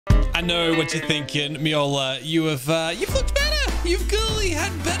I know what you're thinking, Miola. you've looked better. You've clearly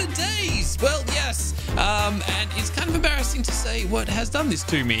had better days. Well, yes. And it's kind of embarrassing to say what has done this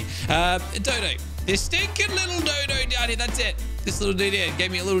to me. Dodo, this stinking little Dodo down here. That's it. This little dude here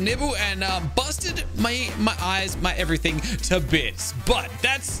gave me a little nibble and busted my eyes, my everything to bits. But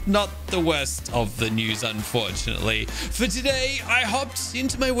that's not the worst of the news, unfortunately. For today, I hopped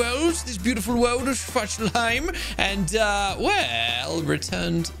into my world, this beautiful world of Schwarzheim, and, well,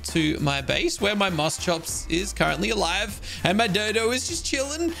 returned to my base where my Moss Chops is currently alive, and my Dodo is just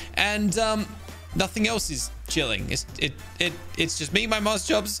chilling, and, nothing else is chilling. It's just me, my Moss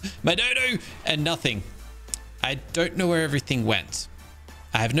Chops, my Dodo, and nothing. I don't know where everything went.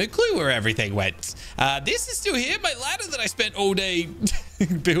 I have no clue where everything went. This is still here, my ladder that I spent all day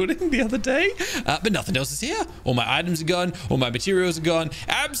building the other day. But nothing else is here. All my items are gone. All my materials are gone.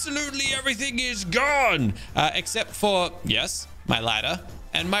 Absolutely everything is gone. Except for, yes, my ladder.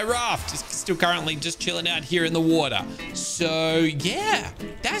 And my raft is still currently just chilling out here in the water. So, yeah,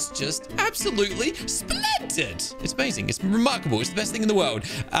 that's just absolutely splendid. It's amazing. It's remarkable. It's the best thing in the world.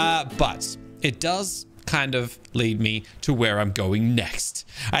 But it does kind of lead me to where I'm going next.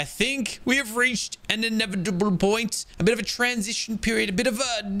 I think we have reached an inevitable point, a bit of a transition period, a bit of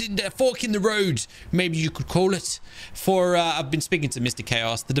a fork in the road, maybe you could call it. For I've been speaking to Mr.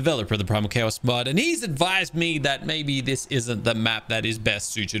 Chaos, the developer of the Primal Chaos mod, and he's advised me that maybe this isn't the map that is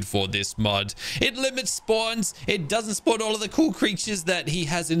best suited for this mod. It limits spawns, it doesn't spawn all of the cool creatures that he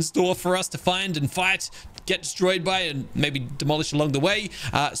has in store for us to find and fight, get destroyed by, and maybe demolish along the way.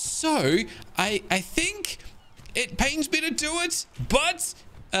 So I think it pains me to do it, but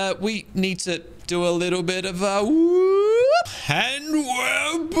we need to do a little bit of a whoop, and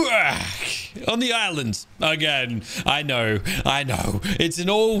we're back on the island again. I know it's an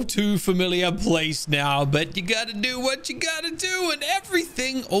all too familiar place now, but you gotta do what you gotta do, and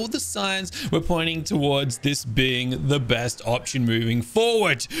everything, all the signs were pointing towards this being the best option moving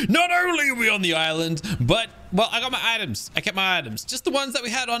forward. Not only are we on the island, but well, I got my items. I kept my items. Just the ones that we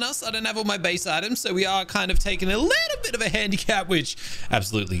had on us. I don't have all my base items, so we are kind of taking a little bit of a handicap, which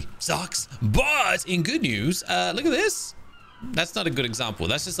absolutely sucks. But in good news, look at this. That's not a good example.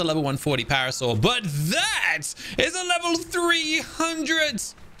 That's just a level 140 Parasaur, but that is a level 300.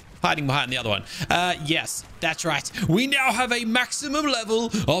 Hiding behind the other one. Yes, that's right. We now have a maximum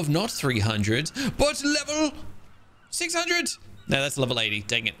level of not 300, but level 600. No, that's level 80.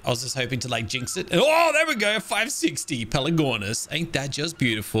 Dang it. I was just hoping to like jinx it. Oh, there we go. 560 Pelagornis. Ain't that just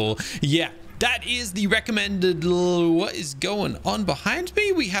beautiful? Yeah, that is the recommended. What is going on behind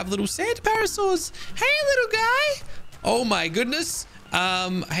me? We have little sand parasaurs. Hey, little guy. Oh my goodness.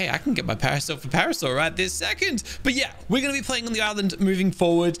 Hey, I can get my Parasaur for Parasaur right this second. But yeah, we're going to be playing on the island moving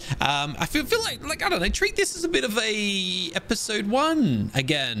forward. I feel like, I don't know, treat this as a bit of a episode 1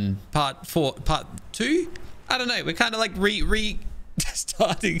 again. Part 2. I don't know. We're kind of like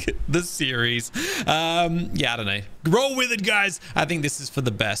starting the series. Yeah, I don't know. Roll with it, guys. I think this is for the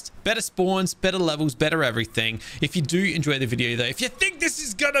best. Better spawns, better levels, better everything. If you do enjoy the video, though, if you think this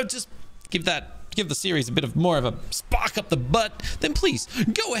is gonna just give the series a bit of more of a spark up the butt, then please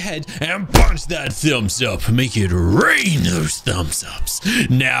go ahead and punch that thumbs up. Make it rain those thumbs ups.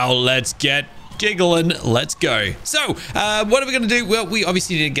 Now let's get giggling. Let's go. So what are we gonna do? Well, we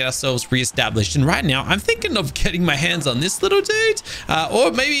obviously need to get ourselves reestablished, and right now I'm thinking of getting my hands on this little dude,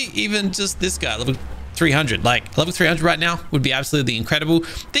 or maybe even just this guy, level 300. Like level 300 right now would be absolutely incredible.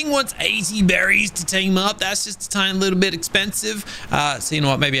 Thing wants 80 berries to tame up. That's just a tiny little bit expensive. So you know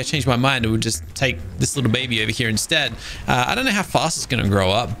what, maybe I changed my mind and we'll just take this little baby over here instead. I don't know how fast it's gonna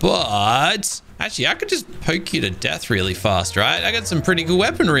grow up, but actually, I could just poke you to death really fast, right? I got some pretty good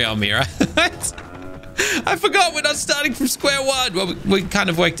weaponry on me, right? I forgot we're not starting from square one. Well, we kind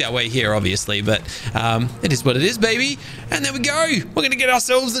of worked our way here, obviously, but it is what it is, baby. And there we go. We're going to get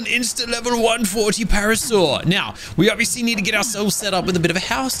ourselves an instant level 140 Parasaur. Now, we obviously need to get ourselves set up with a bit of a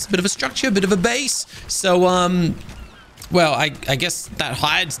house, a bit of a structure, a bit of a base. So, well, I guess that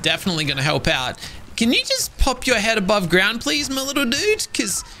hide's definitely going to help out. Can you just pop your head above ground, please, my little dude?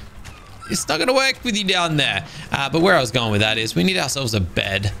 Because it's not going to work with you down there. But where I was going with that is we need ourselves a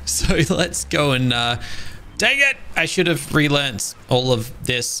bed. So let's go and... dang it! I should have relearned all of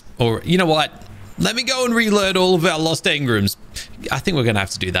this. Or, you know what? Let me go and relearn all of our lost engrams. I think we're going to have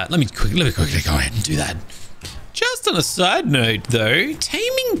to do that. Let me quickly go ahead and do that. Just on a side note, though,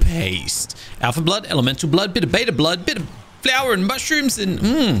 taming paste. Alpha blood, elemental blood, bit of beta blood, bit of flour and mushrooms, and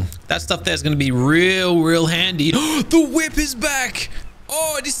that stuff there is going to be real handy. The whip is back!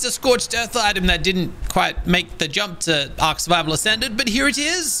 Oh, this is a scorched earth item that didn't quite make the jump to ARK Survival Ascended, but here it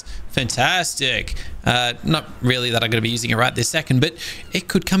is. Fantastic. Not really that I'm going to be using it right this second, but it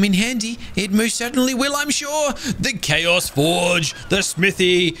could come in handy. It most certainly will, I'm sure. The Chaos Forge, the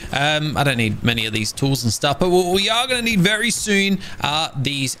Smithy. I don't need many of these tools and stuff, but what we are going to need very soon are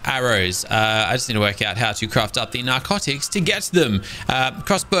these arrows. I just need to work out how to craft up the narcotics to get them.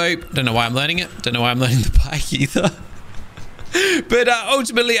 Crossbow, don't know why I'm learning it. Don't know why I'm learning the pike either. But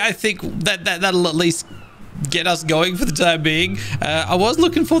ultimately, I think that'll at least get us going for the time being. I was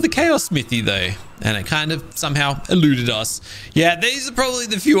looking for the Chaos Smithy though, and it kind of somehow eluded us. Yeah, these are probably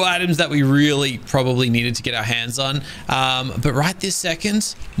the few items that we really probably needed to get our hands on. But right this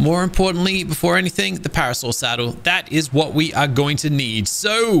second, more importantly, before anything, the Parasaur saddle. That is what we are going to need.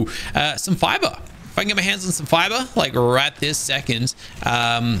 So, some fiber. If I can get my hands on some fiber, like right this second,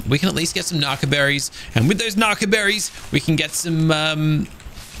 we can at least get some narco berries. And with those narco berries, we can get some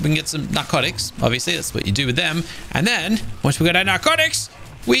narcotics. Obviously, that's what you do with them. And then, once we got our narcotics,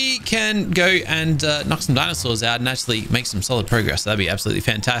 we can go and knock some dinosaurs out and actually make some solid progress. That'd be absolutely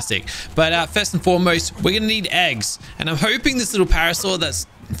fantastic. But first and foremost, we're going to need eggs. And I'm hoping this little parasaur that's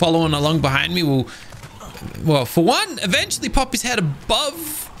following along behind me will, well, for one, eventually pop his head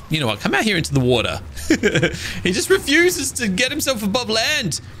above. You know what? Come out here into the water. He just refuses to get himself above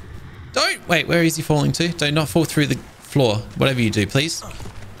land. Don't. Wait, where is he falling to? Don't not fall through the floor. Whatever you do, please.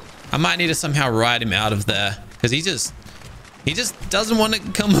 I might need to somehow ride him out of there because he just doesn't want to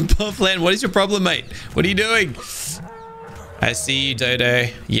come above land. What is your problem, mate? What are you doing? I see you, Dodo.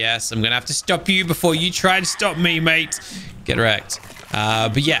 Yes, I'm going to have to stop you before you try to stop me, mate. Get wrecked.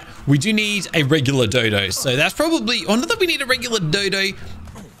 But yeah, we do need a regular Dodo. So that's probably, oh, not that we need a regular Dodo.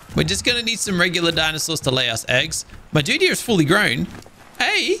 We're just going to need some regular dinosaurs to lay us eggs. My dude here is fully grown.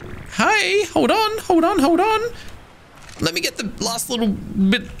 Hey, hold on. Let me get the last little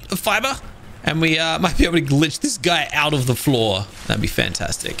bit of fiber, and we might be able to glitch this guy out of the floor. That'd be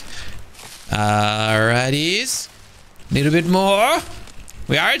fantastic. Alrighties. Need a bit more.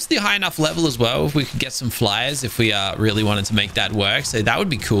 We are actually high enough level as well. If we could get some flyers, if we really wanted to make that work. So that would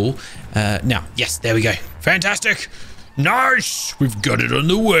be cool. Now, yes, there we go. Fantastic. Nice. We've got it on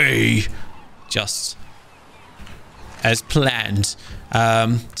the way. Just as planned.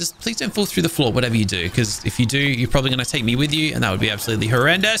 Just please don't fall through the floor, whatever you do, because if you do, you're probably going to take me with you, and that would be absolutely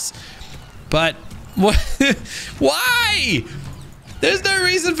horrendous. But what? Why? There's no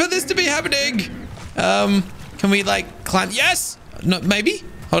reason for this to be happening. Can we like climb? Yes. No, maybe.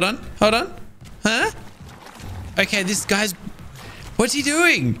 Hold on. Huh? Okay, this guy's, what's he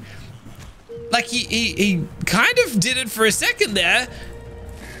doing? Like he kind of did it for a second there.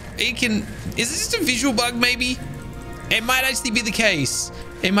 He can, is this just a visual bug hey, It might actually be the case.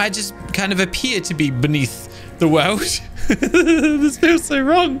 It might just kind of appear to be beneath the world. This feels so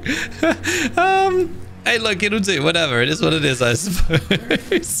wrong. Hey, look, it'll do. Whatever. It is what it is, I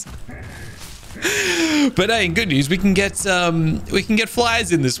suppose. But hey, good news. We can get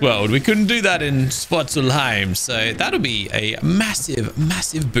flyers in this world. We couldn't do that in Svartalheim. So that'll be a massive,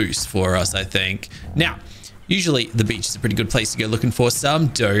 massive boost for us, I think. Now, usually the beach is a pretty good place to go looking for some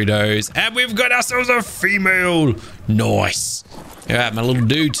dodos. And we've got ourselves a female. Nice. All right, my little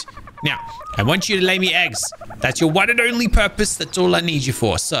dude. Now, I want you to lay me eggs. That's your one and only purpose. That's all I need you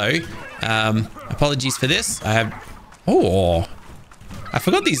for. So, apologies for this. I have... Oh, I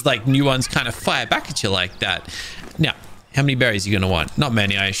forgot these like new ones kind of fire back at you like that. Now, how many berries are you going to want? Not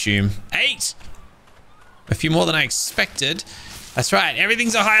many, I assume. 8. A few more than I expected. That's right.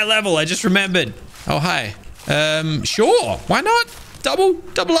 Everything's a higher level. I just remembered. Oh, hi. Sure. Why not? Double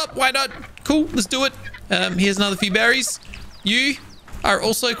up. Why not? Cool. Let's do it. Here's another few berries. You are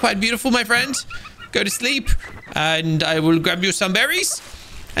also quite beautiful, my friend. Go to sleep and I will grab you some berries.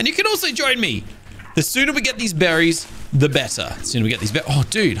 And you can also join me. The sooner we get these berries, the better. The sooner we get these berries. Oh,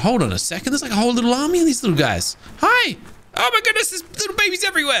 dude, hold on a second. There's like a whole little army of these little guys. Hi. Oh my goodness, there's little babies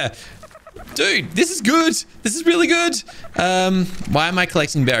everywhere. Dude, this is good. This is really good. Why am I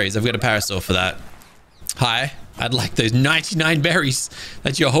collecting berries? I've got a parasaur for that. Hi. I'd like those 99 berries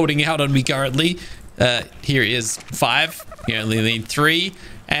that you're holding out on me currently. Here is 5. You only need 3.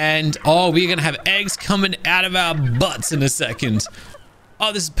 And, oh, we're going to have eggs coming out of our butts in a second.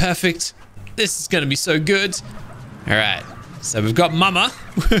 Oh, this is perfect. This is going to be so good. All right. So we've got Mama,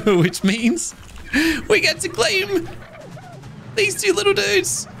 which means we get to claim these 2 little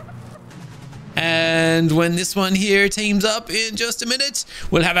dudes. And when this one here teams up in just a minute,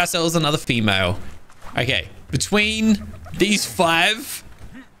 we'll have ourselves another female. Okay. Between these 5,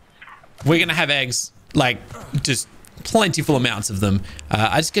 we're going to have eggs, like, just plentiful amounts of them.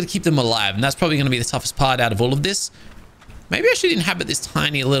 I just got to keep them alive, and that's probably going to be the toughest part out of all of this. Maybe I should inhabit this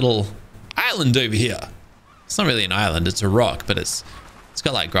tiny little island over here. It's not really an island, it's a rock, but it's It's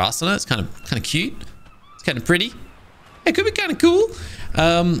got like grass on it. It's kind of cute. It's kind of pretty. It could be kind of cool.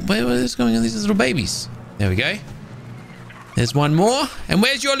 Where's going on these little babies? There we go. There's one more. And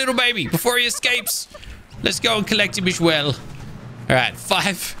where's your little baby before he escapes? Let's go and collect him as well. All right,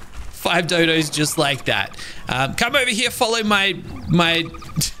 five dodos just like that. Come over here, follow my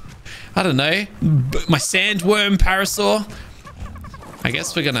I don't know, my sandworm parasaur. I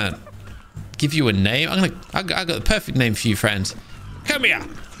guess we're gonna give you a name. I got the perfect name for you, friend. Come here.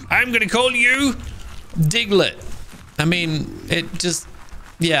 I'm gonna call you Diglett. I mean, it just,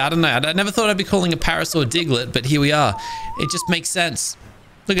 yeah, I don't know. I never thought I'd be calling a parasaur Diglett, but here we are. It just makes sense.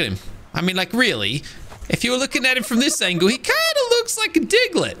 Look at him. I mean, like, really, if you were looking at him from this angle, he kind of looks like a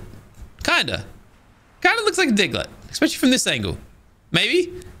Diglett. Kind of looks like a Diglett, especially from this angle.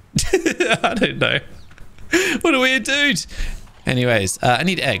 Maybe? I don't know. What a weird dude. Anyways, I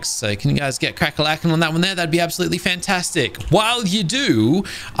need eggs, so can you guys get crack-a-lackin' on that one there? That'd be absolutely fantastic. While you do,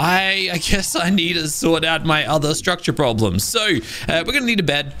 I guess I need to sort out my other structure problems. So, we're going to need a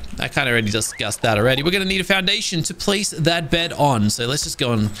bed. I kind of already discussed that already. We're going to need a foundation to place that bed on. So let's just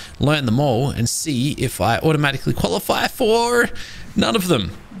go and learn them all and see if I automatically qualify for none of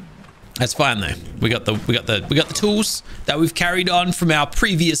them. That's fine though. We got the tools that we've carried on from our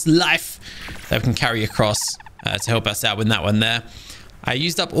previous life that we can carry across to help us out with that one there. I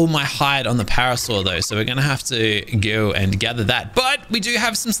used up all my hide on the parasaur though, so we're gonna have to go and gather that. But we do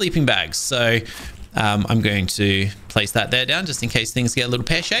have some sleeping bags, so I'm going to place that there down just in case things get a little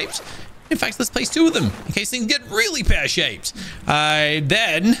pear-shaped. In fact, let's place 2 of them in case things get really pear-shaped.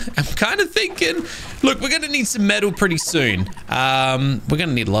 Then I'm kind of thinking, look, we're going to need some metal pretty soon. We're going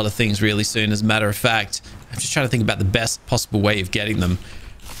to need a lot of things really soon, as a matter of fact. I'm just trying to think about the best possible way of getting them.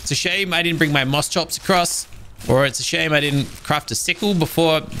 It's a shame I didn't bring my moss chops across, or it's a shame I didn't craft a sickle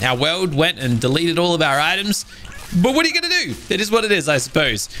before our world went and deleted all of our items. But what are you going to do? It is what it is, I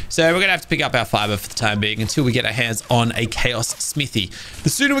suppose. So we're going to have to pick up our fiber for the time being until we get our hands on a Chaos Smithy. The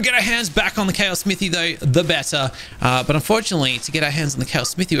sooner we get our hands back on the Chaos Smithy, though, the better. But unfortunately, to get our hands on the Chaos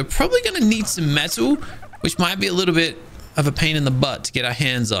Smithy, we're probably going to need some metal, which might be a little bit of a pain in the butt to get our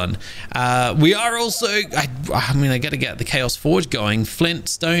hands on. We are also, I mean, I got to get the Chaos Forge going. Flint,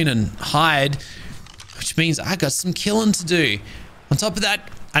 stone, and hide, which means I got some killing to do. On top of that,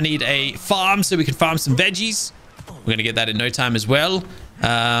 I need a farm so we can farm some veggies. We're going to get that in no time as well.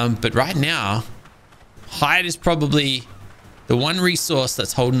 But right now, hide is probably the one resource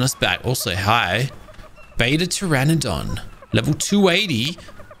that's holding us back. Also, hi, Beta Pteranodon, level 280.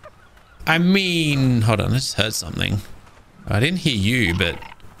 I mean, hold on, I just heard something. I didn't hear you, but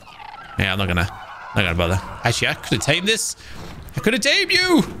yeah, I'm not gonna bother. Actually, I could have tamed this. I could have tamed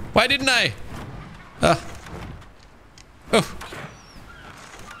you. Why didn't I? Oh.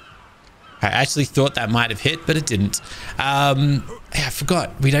 I actually thought that might have hit, but it didn't. Yeah, I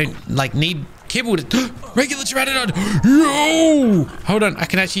forgot. We don't like need kibble to regular Pteranodon. No! Hold on. I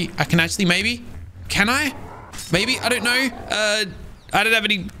can actually maybe. Can I? Maybe? I don't know. I don't have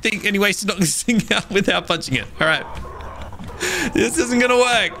any ways to knock this thing out without punching it. All right. This isn't gonna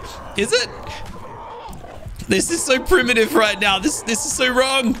work. Is it? This is so primitive right now. This is so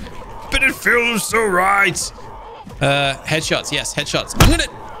wrong. But it feels so right. Headshots. Yes, headshots. I'm gonna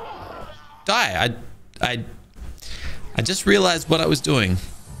die. I just realized what I was doing.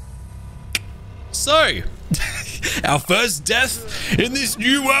 So, our first death in this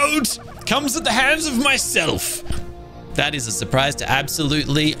new world comes at the hands of myself. That is a surprise to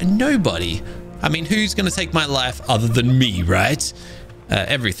absolutely nobody. I mean, who's going to take my life other than me, right?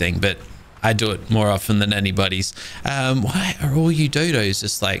 Everything, but I do it more often than anybody's. Why are all you dodos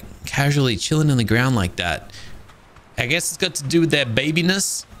just like casually chilling in the ground like that? I guess it's got to do with their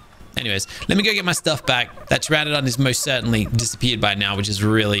babiness. Anyways, let me go get my stuff back. That Pteranodon is most certainly disappeared by now, which is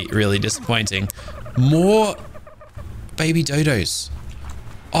really, really disappointing. More baby dodos.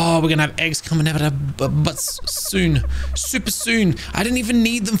 Oh, we're gonna have eggs coming out of our butts soon. Super soon. I didn't even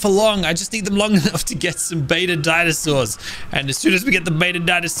need them for long. I just need them long enough to get some beta dinosaurs. And as soon as we get the beta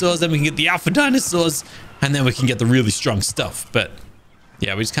dinosaurs, then we can get the alpha dinosaurs. And then we can get the really strong stuff. But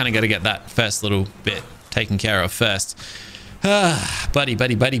yeah, we just kind of got to get that first little bit taken care of first. Ah, buddy.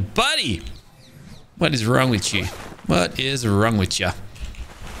 What is wrong with you? What is wrong with you?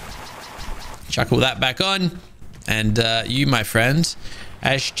 Chuck all that back on. And you, my friend,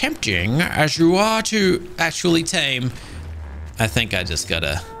 as tempting as you are to actually tame, I think I just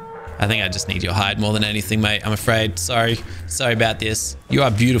need your hide more than anything, mate. I'm afraid. Sorry about this. You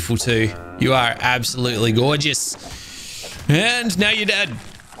are beautiful too. You are absolutely gorgeous. And now you're dead.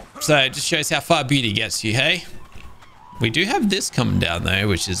 So it just shows how far beauty gets you, hey? We do have this coming down though,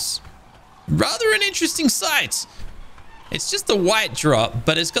 which is rather an interesting sight. It's just a white drop,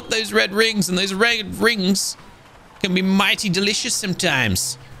 but it's got those red rings, and those red rings can be mighty delicious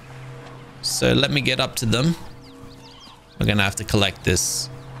sometimes. So let me get up to them. We're gonna have to collect this.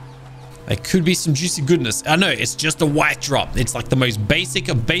 There could be some juicy goodness. I know, it's just a white drop. It's like the most basic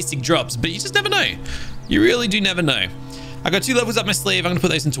of basic drops, but you just never know. You really do never know. I got 2 levels up my sleeve. I'm gonna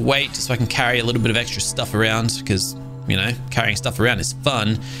put those into weight just so I can carry a little bit of extra stuff around, because, you know, carrying stuff around is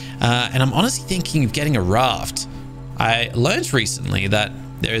fun. And I'm honestly thinking of getting a raft. I learned recently that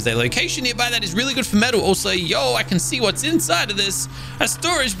there is a location nearby that is really good for metal. Also, yo, I can see what's inside of this. A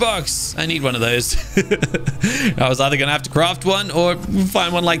storage box. I need one of those. I was either going to have to craft one or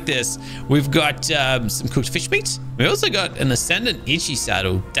find one like this. We've got some cooked fish meat. We also got an Ascendant Itchy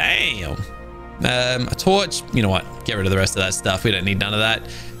saddle. Damn. A torch. You know what? Get rid of the rest of that stuff. We don't need none of that.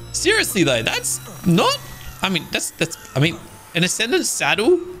 Seriously, though, that's not... I mean, I mean, an Ascendant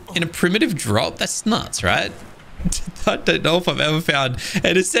saddle in a primitive drop? That's nuts, right? I don't know if I've ever found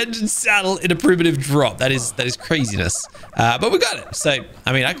an Ascendant saddle in a primitive drop. That is craziness. But we got it. So,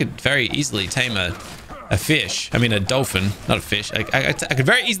 I mean, I could very easily tame a fish. I mean, a dolphin, not a fish. I could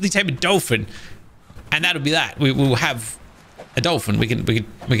very easily tame a dolphin, and that'll be that. We will have a dolphin. We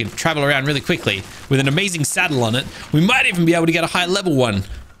can travel around really quickly with an amazing saddle on it. We might even be able to get a high level one.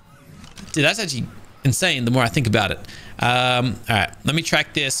 Dude, that's actually insane the more I think about it. All right, let me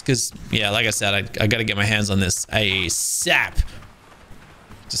track this because, yeah, like I said, I got to get my hands on this ASAP.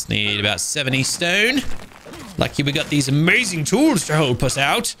 Just need about 70 stone. Lucky we got these amazing tools to help us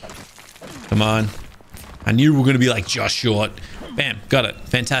out. Come on. I knew we were going to be like just short. Bam, got it.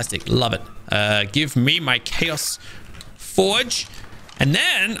 Fantastic. Love it. Give me my Chaos Forge. And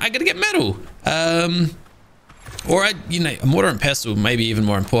then I got to get metal. Or, you know, a mortar and pestle may be even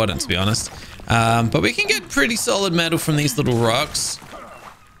more important, to be honest. But we can get pretty solid metal from these little rocks.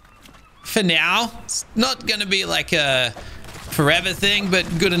 For now, it's not going to be like a forever thing, but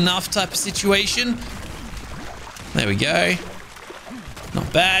good enough type of situation. There we go.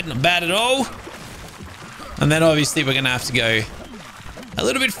 Not bad at all. And then obviously we're going to have to go a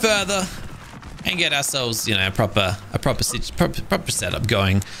little bit further and get ourselves, you know, a proper setup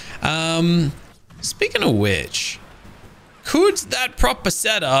going. Speaking of which, could that proper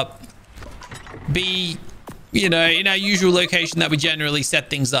setup be, you know, in our usual location that we generally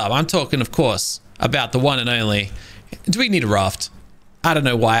set things up? I'm talking, of course, about the one and only. Do we need a raft? I don't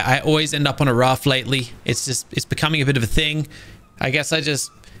know why. I always end up on a raft lately. It's becoming a bit of a thing. I guess I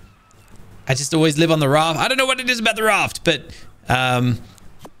just always live on the raft. I don't know what it is about the raft, but I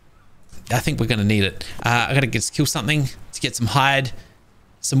think we're gonna need it. I gotta kill something to get some hide,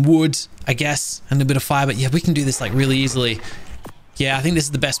 some wood, I guess, and a bit of fiber. Yeah, we can do this like really easily. Yeah, I think this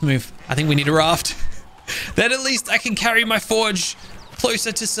is the best move. I think we need a raft. Then at least I can carry my forge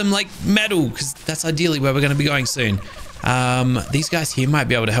closer to some like metal, because that's ideally where we're going to be going soon. These guys here might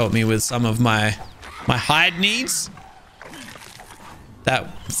be able to help me with some of my hide needs. That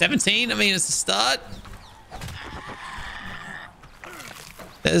 17, I mean, it's a start.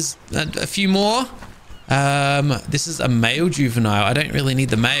 There's a few more. This is a male juvenile. I don't really need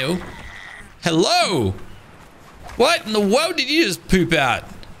the male. Hello. What in the world did you just poop out?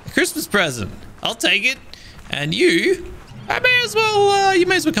 A Christmas present. I'll take it. And you, I may as well, you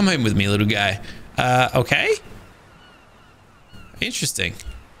may as well come home with me, little guy. Okay. Interesting.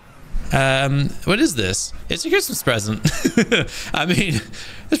 What is this? It's a Christmas present. I mean,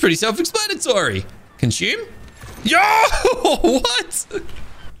 it's pretty self-explanatory. Consume? Yo! What?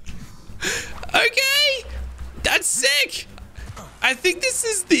 Okay. That's sick. I think this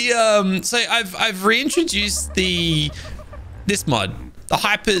is the so I've reintroduced this mod, the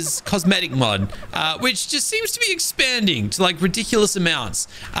Hyper's cosmetic mod, which just seems to be expanding to like ridiculous amounts.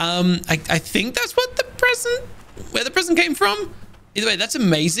 I think that's what where the present came from. Either way, that's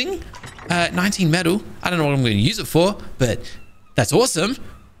amazing. 19 metal. I don't know what I'm going to use it for, but that's awesome.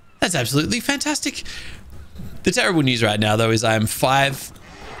 That's absolutely fantastic. The terrible news right now though is I'm five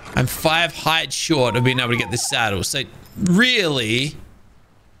hide short of being able to get this saddle. So really,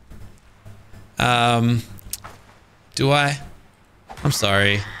 do I? I'm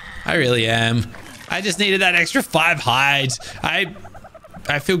sorry. I really am. I just needed that extra 5 hide.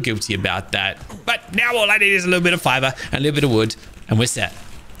 I feel guilty about that. But now all I need is a little bit of fiber and a little bit of wood, and we're set.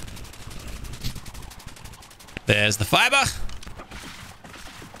 There's the fiber.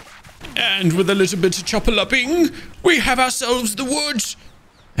 And with a little bit of chopper-lopping, we have ourselves the wood.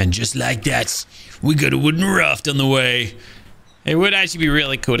 And just like that, we got a wooden raft on the way. It would actually be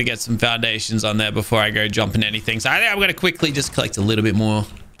really cool to get some foundations on there before I go jumping anything. So I think I'm going to quickly just collect a little bit more.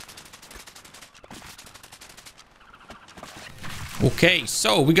 Okay,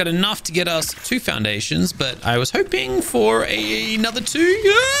 so we got enough to get us 2 foundations, but I was hoping for another 2.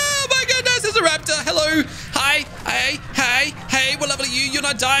 Oh my goodness, there's a raptor. Hello. Hi. Hey. Hey. Hey, what level are you? You're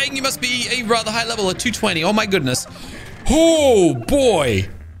not dying. You must be a rather high level, a 220. Oh my goodness. Oh boy.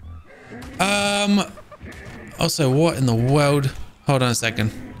 Also, what in the world? Hold on a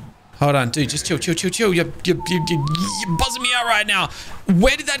second. Hold on, dude. Just chill. You're buzzing me out right now.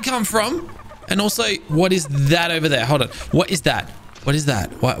 Where did that come from? And also, what is that over there? Hold on. What is that? What is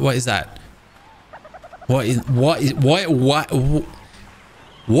that? What is that? What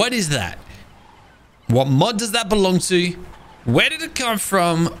is that? What mod does that belong to? Where did it come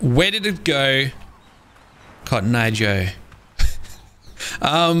from? Where did it go? Cotton Eye Joe.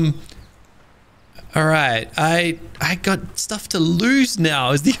 All right. I got stuff to lose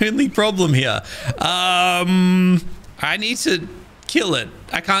now is the only problem here. I need to kill it.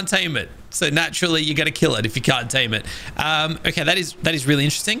 I can't tame it. So naturally, you got to kill it if you can't tame it. Okay, that is really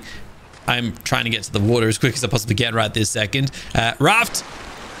interesting. I'm trying to get to the water as quick as I possibly can right this second. Raft,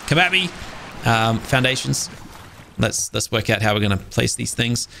 come at me. Foundations. Let's work out how we're going to place these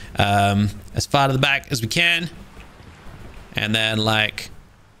things as far to the back as we can, and then like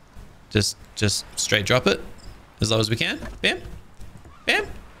just straight drop it as low as we can. Bam,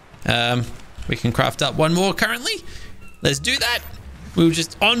 bam. We can craft up 1 more currently. Let's do that. We'll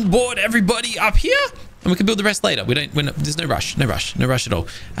just onboard everybody up here, and we can build the rest later. There's no rush at all.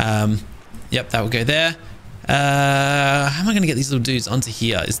 Yep, that will go there. How am I going to get these little dudes onto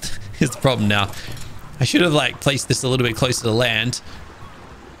here? Is the problem now? I should have like placed this a little bit closer to land,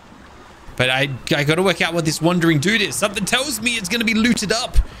 but I got to work out what this wandering dude is. Something tells me it's going to be looted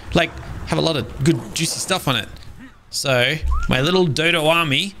up, like have a lot of good juicy stuff on it. So my little dodo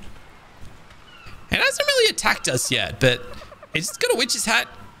army, it hasn't really attacked us yet, but it's got a witch's hat.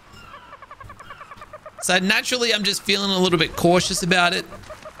 So naturally, I'm just feeling a little bit cautious about it.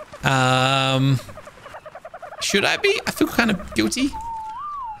 Should I be? I feel kind of guilty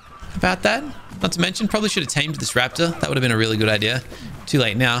about that. Not to mention, probably should have tamed this raptor. That would have been a really good idea. Too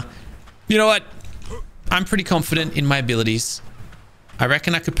late now. You know what? I'm pretty confident in my abilities. I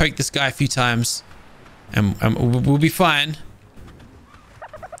reckon I could poke this guy a few times and we'll be fine.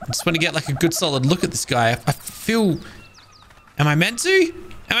 I just want to get like a good solid look at this guy. I feel... Am I meant to?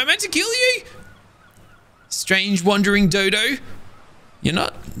 Am I meant to kill you? Strange wandering dodo. You're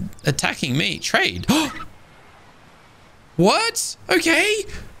not attacking me. Trade. What? Okay.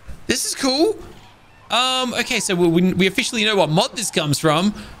 This is cool. Okay, so we officially know what mod this comes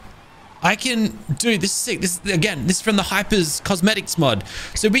from. I can... Dude, this is sick. This is from the Hypers Cosmetics mod.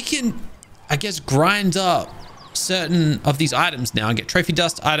 So we can, I guess, grind up certain of these items now and get trophy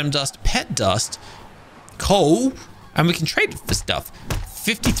dust, item dust, pet dust, coal, and we can trade for stuff.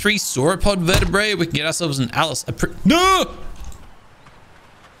 53 sauropod vertebrae. We can get ourselves an Alice. No!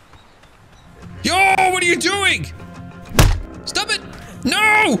 Yo, what are you doing? Stop it!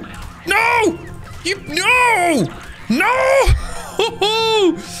 No! No!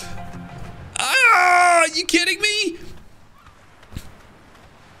 No! Ah! Are you kidding me?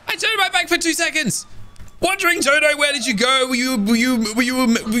 I turned my back for 2 seconds. Wandering Dodo, where did you go? Were you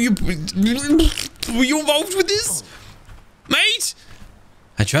involved with this, mate?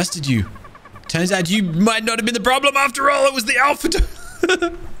 I trusted you. Turns out you might not have been the problem after all. It was the alpha.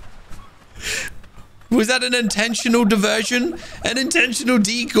 Was that an intentional diversion? An intentional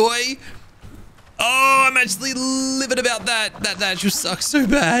decoy? Oh, I'm actually livid about that. That just sucks so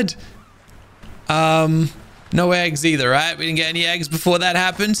bad. No eggs either, right? We didn't get any eggs before that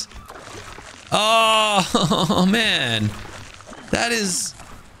happened. Oh, man. That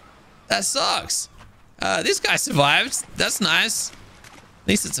sucks. This guy survived. That's nice. At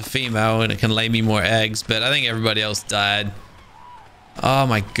least it's a female and it can lay me more eggs, but I think everybody else died. Oh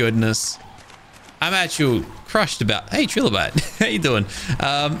my goodness. I'm actually crushed about... Hey, Trilobite. How you doing?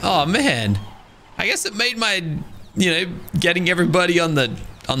 Oh man. I guess it made my, getting everybody on the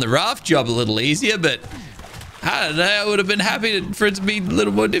raft job a little easier, but I don't know. I would have been happy for it to be a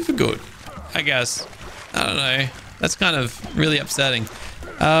little more difficult, I guess. I don't know. That's kind of really upsetting.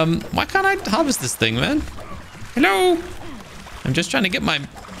 Why can't I harvest this thing, man? Hello? I'm just trying to get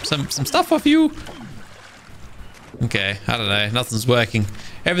some stuff off you. Okay, I don't know. Nothing's working.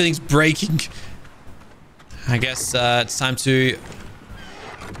 Everything's breaking. I guess it's time to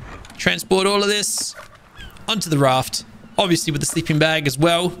transport all of this onto the raft. Obviously with the sleeping bag as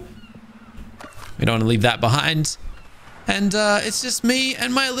well. We don't want to leave that behind. And it's just me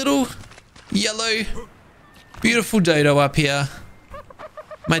and my little yellow beautiful dodo up here.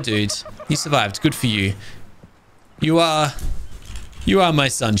 My dude, you survived. Good for you. You are my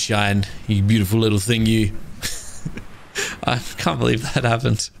sunshine, you beautiful little thing, you. I can't believe that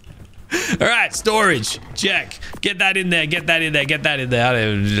happened. All right, storage. Check. Get that in there. Get that in there. Get that in there. I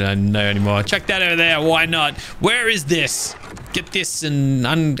don't know anymore. Check that over there. Why not? Where is this? Get this and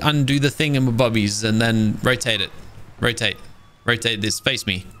undo the thing in my bobbies and then rotate it. Rotate. Rotate this. Face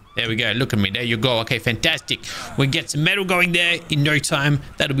me. There we go. Look at me. There you go. Okay, fantastic. We'll get some metal going there in no time.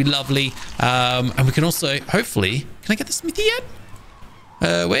 That'll be lovely. And we can also, hopefully... Can I get the smithy yet?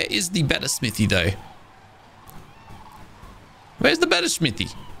 Where is the better smithy, though? Where's the better smithy?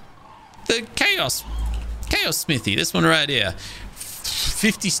 The Chaos smithy. This one right here.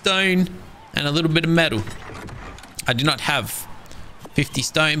 50 stone and a little bit of metal. I do not have 50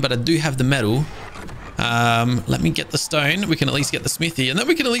 stone, but I do have the metal. Let me get the stone. We can at least get the smithy, and then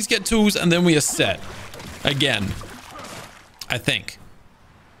we can at least get tools, and then we are set. Again. I think.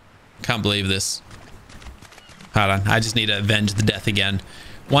 Can't believe this. Hold on. I just need to avenge the death again.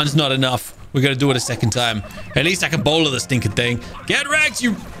 One's not enough. We gotta do it a second time. At least I can boulder the stinking thing. Get wrecked,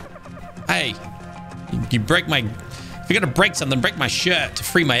 you... Hey. You break my... If you're gonna break something, break my shirt to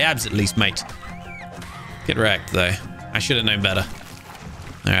free my abs at least, mate. Get wrecked, though. I should have known better.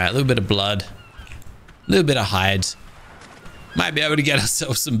 Alright, a little bit of blood. A little bit of hides. Might be able to get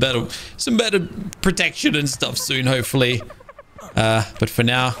ourselves some better protection and stuff soon, hopefully. But for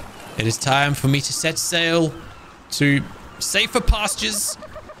now, it is time for me to set sail to safer pastures.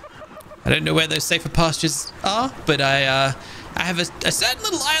 I don't know where those safer pastures are, but I have a certain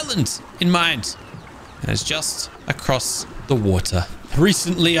little island in mind. And it's just across the water.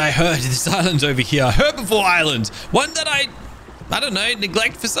 Recently, I heard this island over here, Herbivore Island. One that I don't know,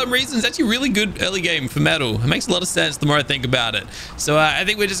 neglect for some reason. It's actually a really good early game for metal. It makes a lot of sense the more I think about it. So I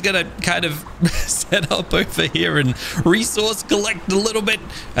think we're just gonna kind of set up over here and resource collect a little bit.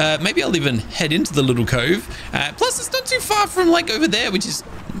 Maybe I'll even head into the little cove. Plus, it's not too far from like over there, which is,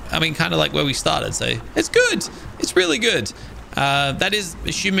 I mean, kind of like where we started. So it's good. It's really good. That is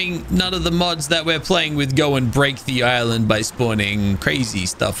assuming none of the mods that we're playing with go and break the island by spawning crazy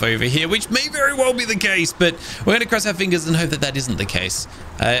stuff over here, which may very well be the case, but we're gonna cross our fingers and hope that that isn't the case.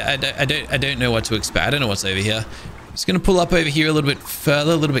 I don't know what to expect. I don't know what's over here. Just gonna pull up over here a little bit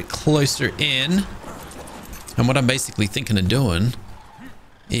further, a little bit closer in. And what I'm basically thinking of doing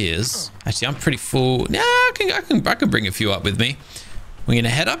is, actually, I'm pretty full. Yeah, I can bring a few up with me. We're gonna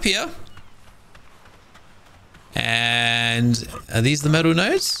head up here. And are these the metal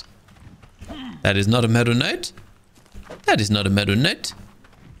nodes? That is not a metal node. That is not a metal node.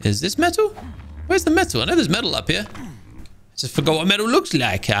 Is this metal? Where's the metal? I know there's metal up here. I just forgot what metal looks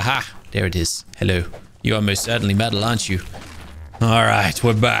like. Aha, there it is. Hello. You are most certainly metal, aren't you? All right,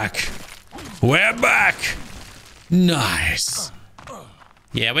 we're back. We're back. Nice.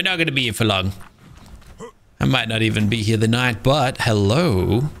 Yeah, we're not going to be here for long. I might not even be here the night, but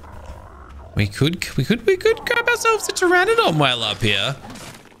hello. We could grab ourselves a pteranodon while up here.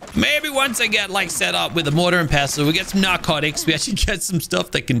 Maybe once I get like set up with a mortar and pestle, we get some narcotics, we actually get some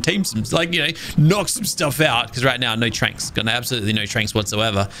stuff that can tame some, like, you know, knock some stuff out. Because right now, no tranks, got absolutely no tranks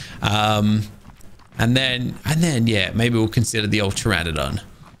whatsoever. And then, yeah, maybe we'll consider the old pteranodon.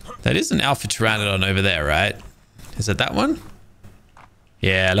 That is an alpha pteranodon over there, right? Is it that one?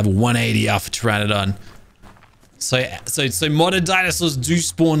 Yeah, level 180 alpha pteranodon. So modern dinosaurs do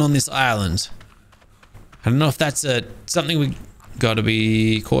spawn on this island. I don't know if that's something we got to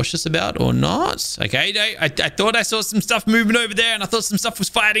be cautious about or not. Okay, I thought I saw some stuff moving over there, and I thought some stuff was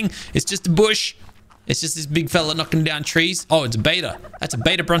fighting. It's just a bush. It's just this big fella knocking down trees. Oh, it's a beta. That's a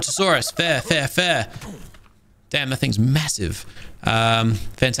beta brontosaurus. Fair. Damn, that thing's massive.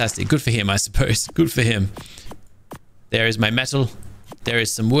 Fantastic. Good for him, I suppose. Good for him. There is my metal. There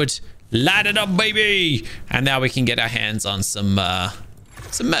is some wood. Light it up, baby! And now we can get our hands on some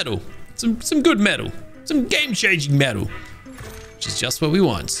metal. Some good metal. Some game-changing metal. Which is just what we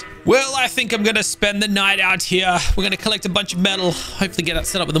want. Well, I think I'm gonna spend the night out here. We're gonna collect a bunch of metal. Hopefully get it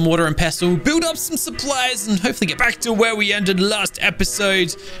set up with a mortar and pestle. Build up some supplies and hopefully get back to where we ended last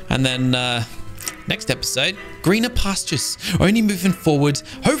episode. And then, next episode, greener pastures, only moving forward,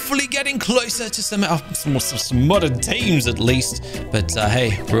 hopefully getting closer to some modern teams at least. But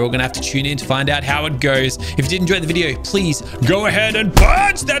hey, we're all gonna have to tune in to find out how it goes. If you did enjoy the video, please go ahead and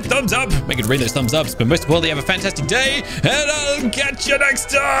punch that thumbs up. Make it rain those thumbs ups. But most importantly, have a fantastic day, and I'll catch you next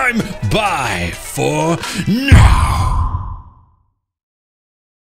time. Bye for now.